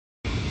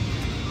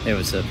Hey,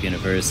 what's up,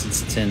 universe?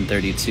 It's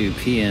 10:32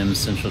 p.m.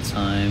 Central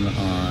Time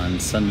on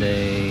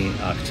Sunday,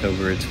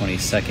 October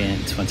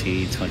 22nd,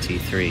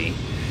 2023.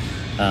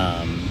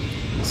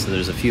 So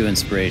there's a few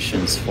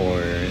inspirations for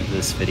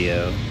this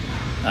video.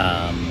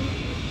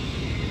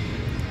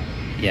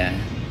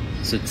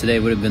 So today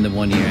would have been the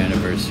 1-year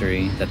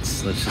anniversary.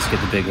 Let's just get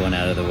the big one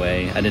out of the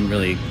way. I didn't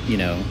really,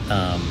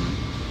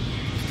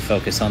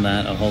 focus on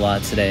that a whole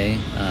lot today.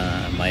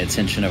 My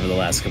attention over the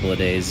last couple of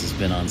days has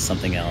been on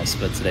something else,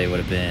 but today would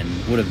have been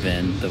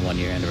the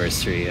 1-year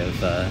anniversary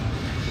of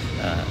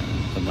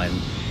my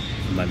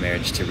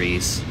marriage to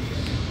Reese.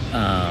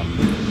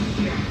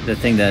 The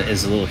thing that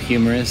is a little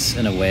humorous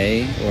in a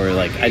way, or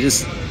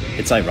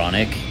it's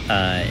ironic,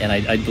 and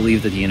I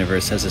believe that the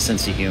universe has a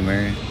sense of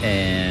humor,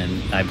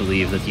 and I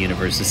believe that the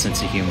universe's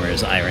sense of humor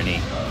is irony.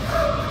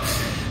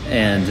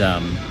 And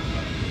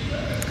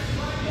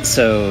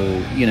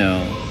so,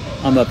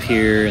 I'm up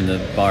here in the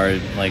bar,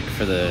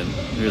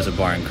 there's a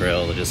bar and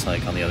grill just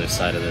on the other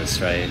side of this,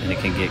 right? And it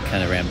can get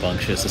kind of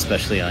rambunctious,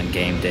 especially on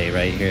game day,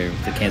 right? Here,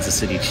 the Kansas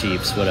City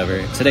Chiefs,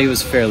 whatever. Today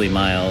was fairly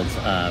mild,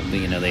 but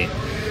you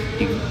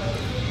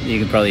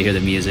can probably hear the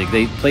music.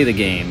 They play the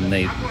game, and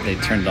they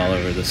turned it all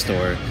over the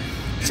store.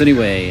 So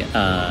anyway,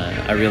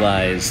 I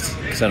realized,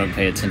 because I don't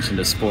pay attention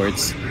to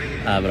sports,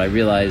 but I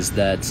realized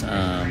that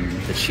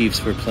the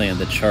Chiefs were playing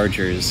the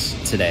Chargers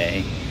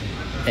today,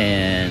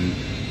 and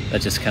that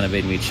just kind of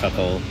made me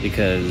chuckle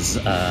because,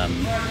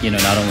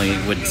 not only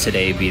would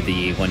today be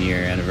the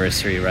 1-year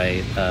anniversary,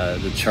 right?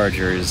 The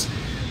Chargers,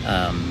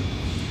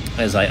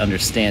 as I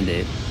understand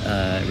it,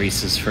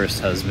 Reese's first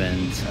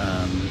husband,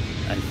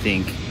 I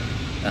think,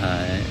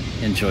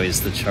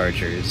 enjoys the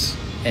Chargers.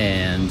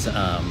 And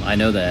I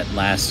know that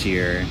last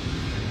year,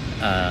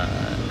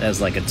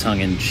 as a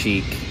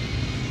tongue-in-cheek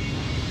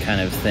kind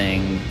of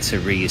thing to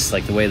Reese,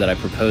 the way that I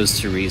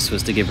proposed to Reese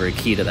was to give her a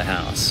key to the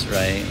house,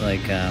 right? I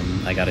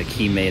got a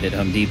key made at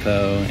Home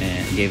Depot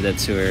and gave that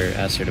to her,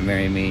 asked her to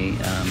marry me,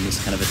 this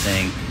kind of a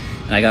thing.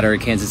 And I got her a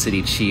Kansas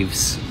City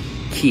Chiefs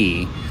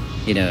key,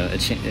 a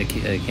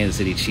Kansas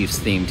City Chiefs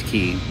themed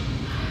key.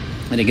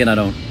 And again, I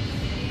don't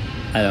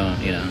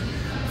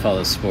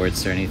follow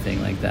sports or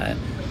anything like that.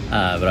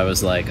 But I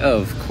was like, oh,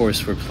 of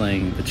course we're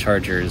playing the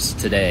Chargers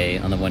today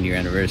on the 1-year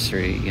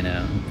anniversary,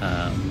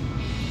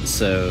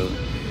 so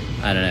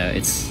I don't know,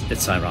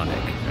 it's ironic,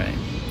 right?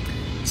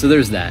 So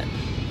there's that.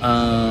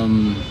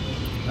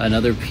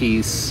 Another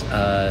piece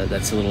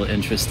that's a little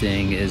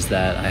interesting is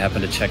that I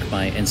happened to check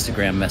my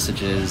Instagram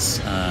messages,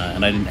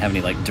 and I didn't have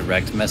any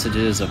direct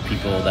messages of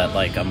people that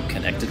I'm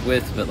connected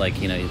with, but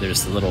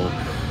there's the little,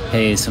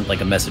 hey,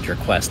 a message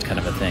request kind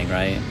of a thing,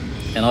 right?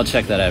 And I'll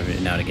check that every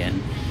now and again.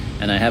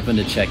 And I happened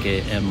to check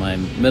it, and my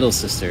middle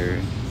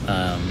sister,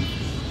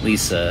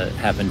 Lisa,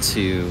 happened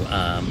to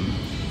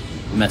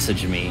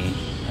message me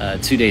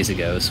 2 days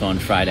ago, so on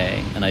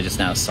Friday, and I just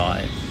now saw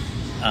it.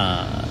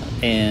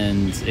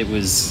 And it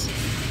was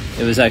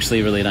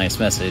actually a really nice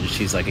message.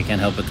 She's like, I can't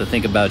help but to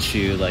think about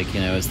you,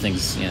 as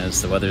things,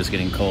 as the weather's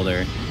getting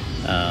colder.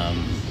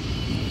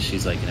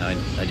 She's like, I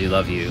do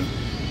love you.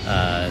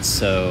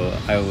 So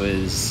I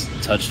was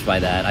touched by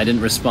that. I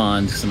didn't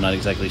respond because I'm not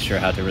exactly sure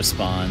how to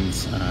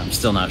respond. I'm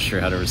still not sure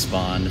how to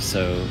respond.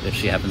 So if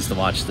she happens to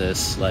watch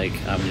this,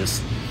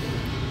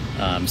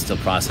 I'm still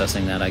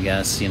processing that, I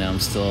guess.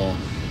 I'm still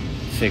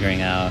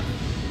figuring out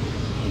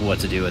what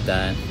to do with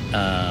that.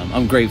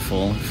 I'm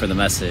grateful for the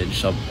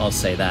message. I'll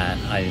say that.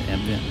 I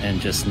am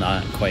just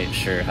not quite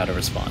sure how to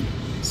respond.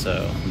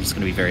 So I'm just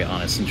going to be very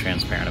honest and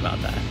transparent about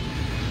that.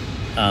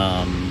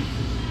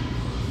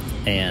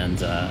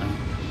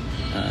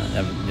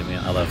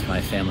 I love my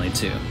family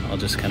too. I'll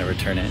just kind of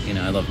return it.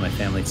 I love my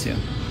family too.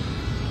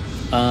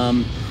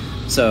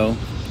 So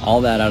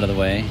all that out of the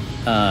way,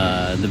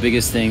 the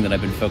biggest thing that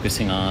I've been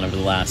focusing on over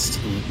the last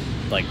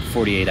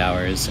 48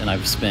 hours, and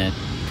I've spent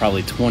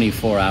probably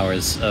 24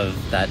 hours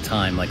of that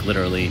time,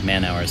 literally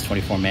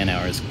 24 man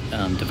hours,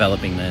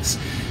 developing this.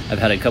 I've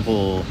had a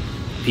couple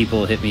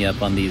people hit me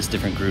up on these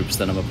different groups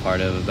that I'm a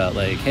part of about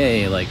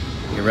hey,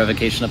 your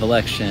revocation of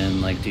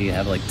election, do you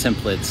have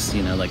templates,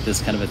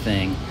 this kind of a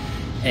thing.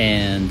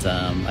 And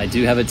I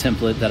do have a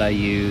template that I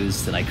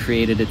used, and I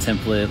created a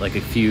template,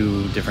 a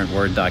few different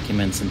Word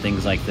documents and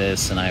things like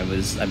this, and I've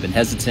been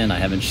hesitant. I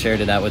haven't shared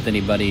it out with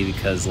anybody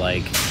because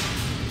I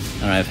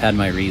don't know, I've had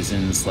my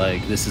reasons.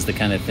 This is the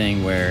kind of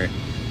thing where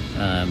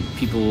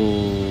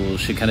people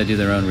should kind of do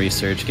their own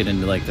research, get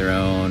into their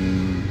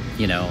own,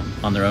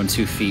 on their own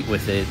 2 feet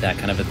with it, that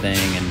kind of a thing.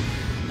 And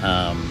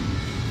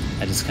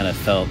I just kind of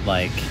felt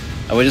I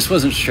just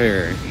wasn't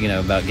sure,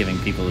 about giving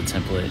people a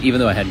template. Even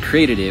though I had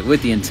created it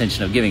with the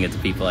intention of giving it to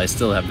people, I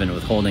still have been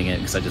withholding it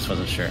because I just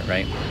wasn't sure,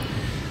 right?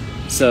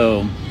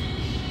 So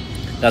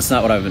that's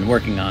not what I've been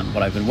working on.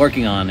 What I've been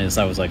working on is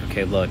I was like,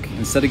 okay, look,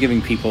 instead of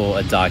giving people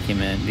a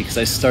document, because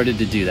I started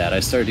to do that,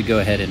 I started to go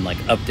ahead and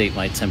update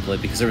my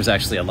template because there was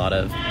actually a lot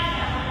of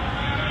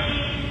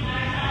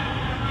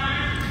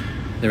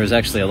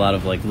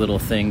little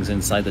things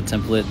inside the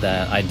template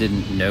that I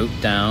didn't note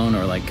down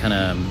or kind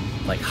of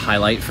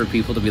highlight for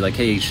people to be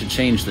hey, you should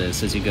change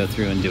this as you go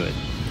through and do it.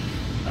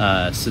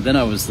 So then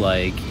I was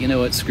like, you know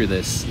what, screw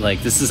this.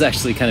 Like, this is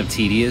actually kind of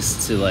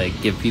tedious to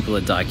like give people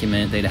a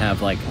document. They'd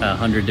have like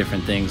 100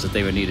 different things that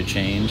they would need to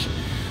change.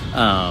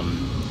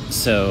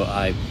 So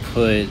I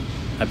put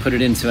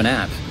it into an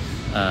app.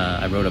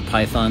 I wrote a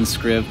Python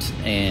script,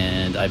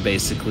 and I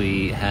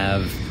basically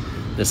have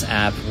this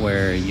app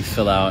where you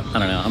fill out, I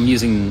don't know, I'm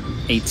using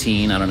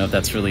 18. I don't know if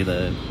that's really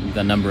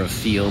the number of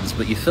fields,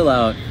 but you fill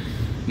out,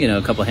 you know,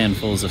 a couple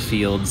handfuls of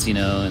fields, you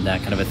know, and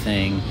that kind of a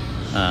thing.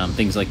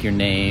 Things like your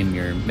name,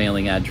 your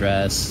mailing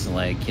address,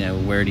 like, you know,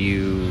 where do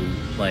you,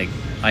 like,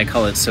 I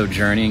call it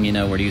sojourning, you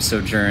know, where do you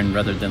sojourn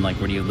rather than like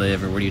where do you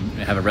live or where do you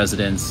have a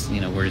residence,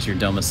 you know, where's your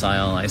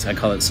domicile? I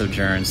call it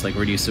sojourns, like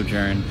where do you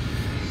sojourn?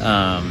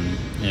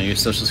 You know, your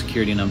social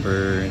security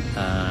number,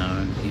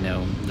 you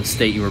know, the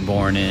state you were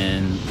born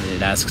in.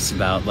 It asks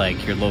about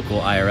like your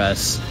local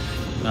IRS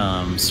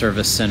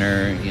service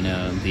center, you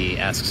know,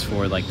 asks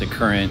for like the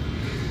current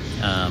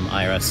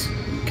IRS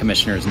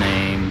commissioner's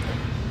name,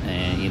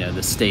 and, you know,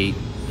 the state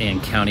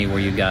and county where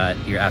you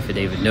got your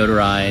affidavit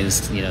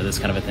notarized, you know, this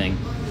kind of a thing.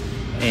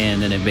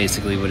 And then it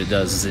basically, what it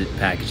does is it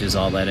packages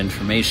all that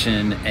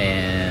information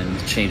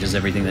and changes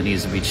everything that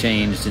needs to be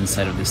changed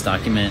inside of this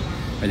document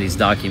or these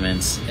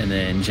documents, and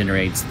then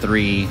generates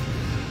 3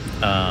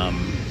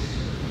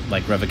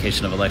 like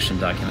revocation of election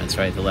documents,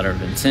 right? The letter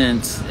of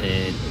intent,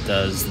 it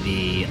does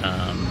the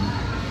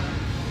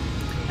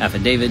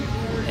affidavit,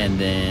 and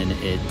then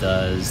it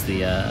does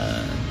the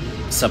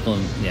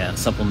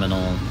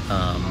supplemental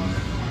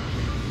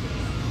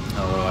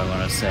what do I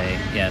want to say?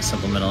 Yeah,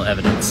 supplemental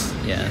evidence.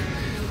 Yeah.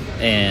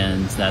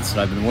 And that's what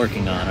I've been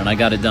working on, and I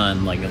got it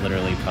done like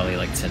literally probably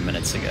like 10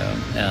 minutes ago.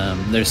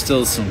 There's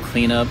still some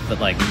cleanup, but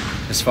like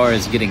as far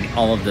as getting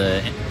all of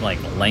the like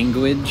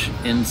language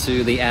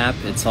into the app,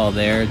 it's all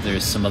there.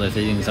 There's some other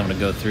things I'm going to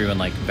go through and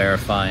like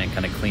verify and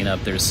kind of clean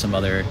up. There's some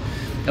other,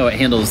 it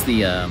handles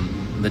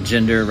the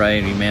gender,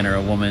 right? Are you man or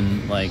a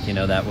woman? Like, you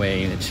know, that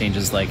way it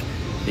changes like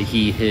the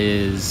he,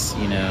 his,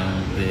 you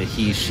know, the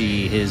he,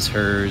 she, his,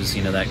 hers,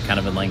 you know, that kind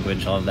of a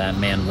language, all of that,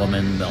 man,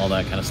 woman, all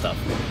that kind of stuff.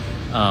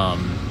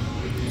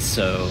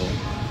 So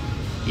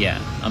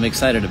yeah, I'm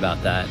excited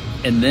about that.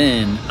 And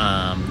then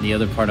the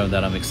other part of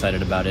that I'm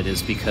excited about it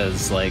is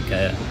because like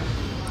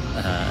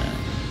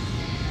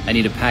I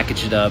need to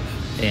package it up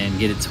and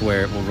get it to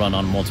where it will run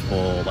on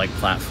multiple like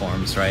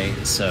platforms, right?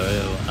 So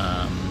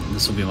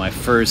this will be my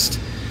first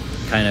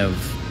kind of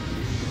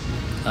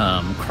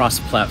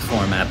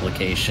cross-platform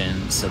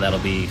application, so that'll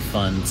be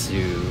fun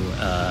to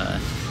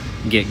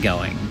get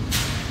going.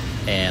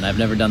 And I've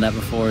never done that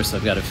before, so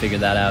I've got to figure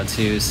that out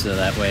too, so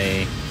that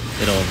way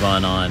it'll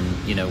run on,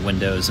 you know,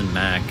 Windows and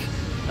Mac,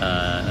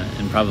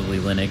 and probably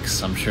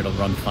Linux. I'm sure it'll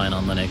run fine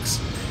on Linux.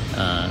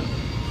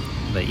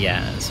 But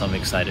yeah, so I'm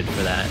excited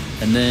for that.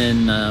 And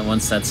then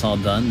once that's all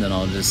done, then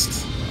I'll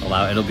just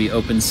it'll be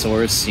open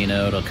source, you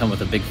know, it'll come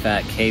with a big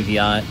fat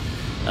caveat.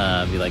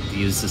 Be like,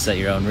 use this at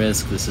your own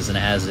risk. This is an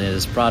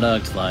as-is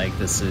product. Like,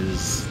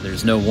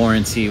 there's no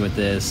warranty with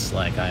this.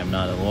 Like, I am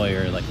not a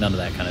lawyer. Like, none of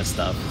that kind of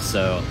stuff.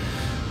 So,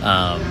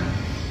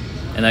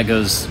 and that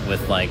goes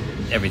with like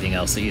everything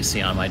else that you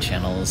see on my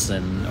channels, or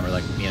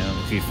like, you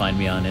know, if you find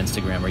me on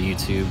Instagram or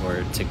YouTube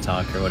or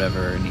TikTok or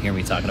whatever, and you hear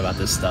me talking about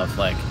this stuff,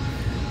 like,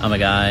 I'm a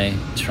guy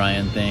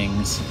trying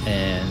things,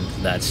 and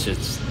that's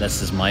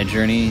just my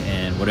journey.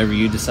 And whatever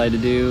you decide to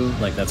do,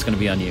 like, that's going to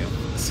be on you.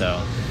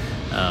 So,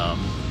 I'm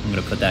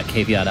going to put that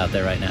caveat out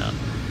there right now.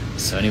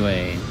 So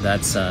anyway,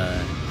 that's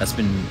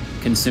been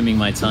consuming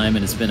my time,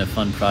 and it's been a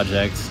fun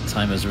project.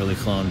 Time has really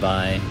flown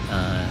by.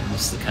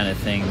 It's the kind of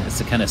thing, it's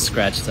the kind of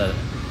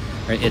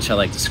itch I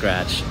like to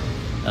scratch.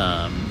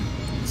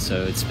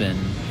 So it's been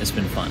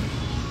fun.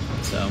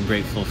 So I'm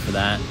grateful for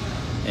that,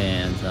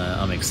 and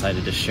I'm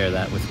excited to share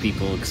that with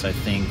people, because I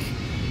think,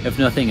 if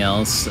nothing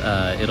else,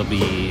 it'll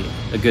be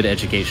a good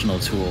educational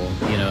tool.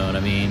 You know what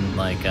I mean?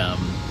 Like,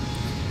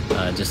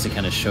 just to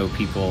kind of show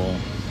people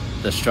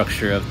the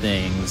structure of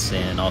things,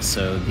 and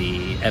also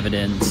the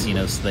evidence, you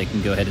know, so they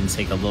can go ahead and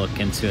take a look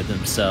into it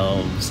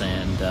themselves,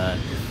 and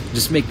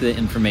just make the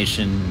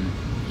information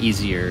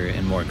easier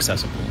and more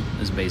accessible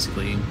is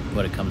basically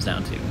what it comes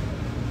down to.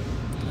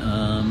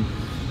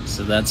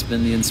 So that's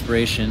been the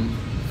inspiration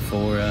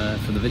for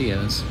the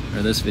videos,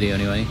 or this video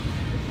anyway.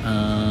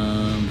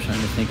 I'm trying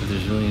to think if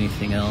there's really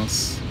anything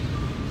else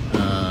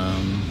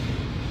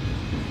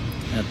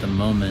at the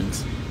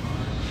moment.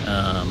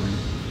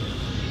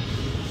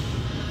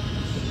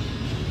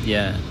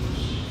 Yeah,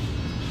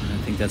 I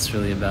think that's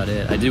really about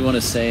it. I do want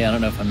to say, I don't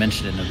know if I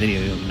mentioned it in the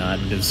video or not,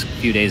 it was a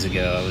few days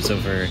ago. I was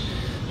over,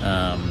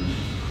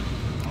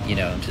 you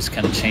know, just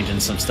kind of changing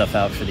some stuff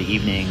out for the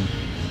evening,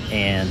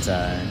 and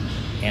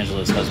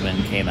Angela's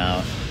husband came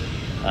out,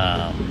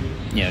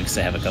 you know, because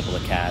I have a couple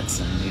of cats,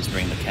 and he's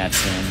bringing the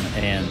cats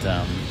in, and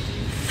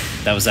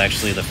that was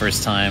actually the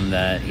first time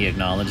that he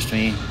acknowledged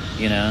me,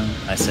 you know.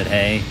 I said,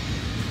 hey,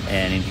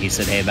 and he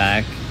said, hey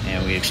back,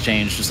 and we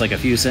exchanged just like a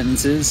few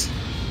sentences.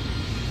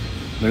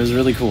 But it was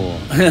really cool.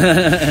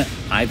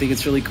 I think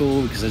it's really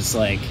cool because it's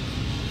like,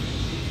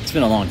 it's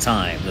been a long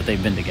time that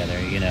they've been together,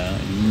 you know,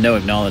 no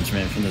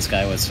acknowledgement from this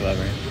guy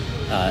whatsoever.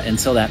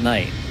 until that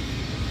night.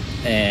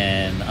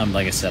 And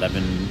like I said,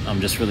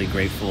 I'm just really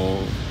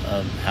grateful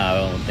of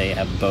how they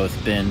have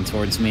both been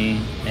towards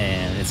me,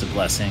 and it's a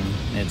blessing.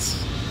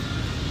 It's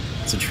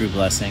a true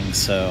blessing.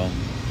 So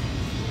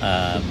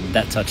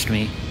that touched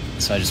me.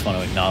 So I just want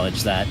to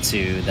acknowledge that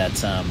too. That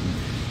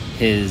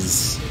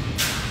his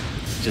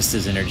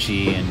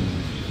energy and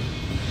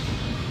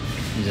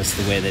just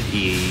the way that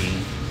he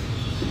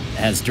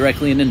has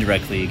directly and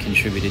indirectly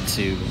contributed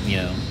to,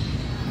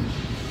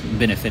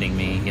 benefiting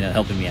me,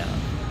 helping me out.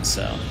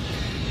 So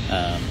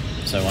I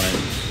want to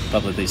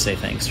publicly say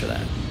thanks for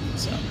that.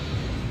 So,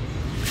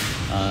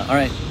 all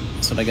right,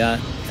 that's what I got.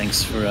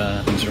 Thanks for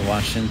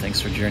watching. Thanks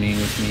for journeying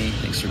with me.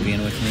 Thanks for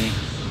being with me.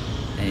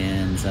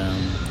 And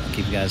I'll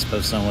keep you guys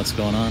posted on what's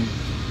going on.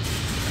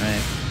 All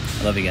right,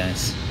 I love you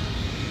guys.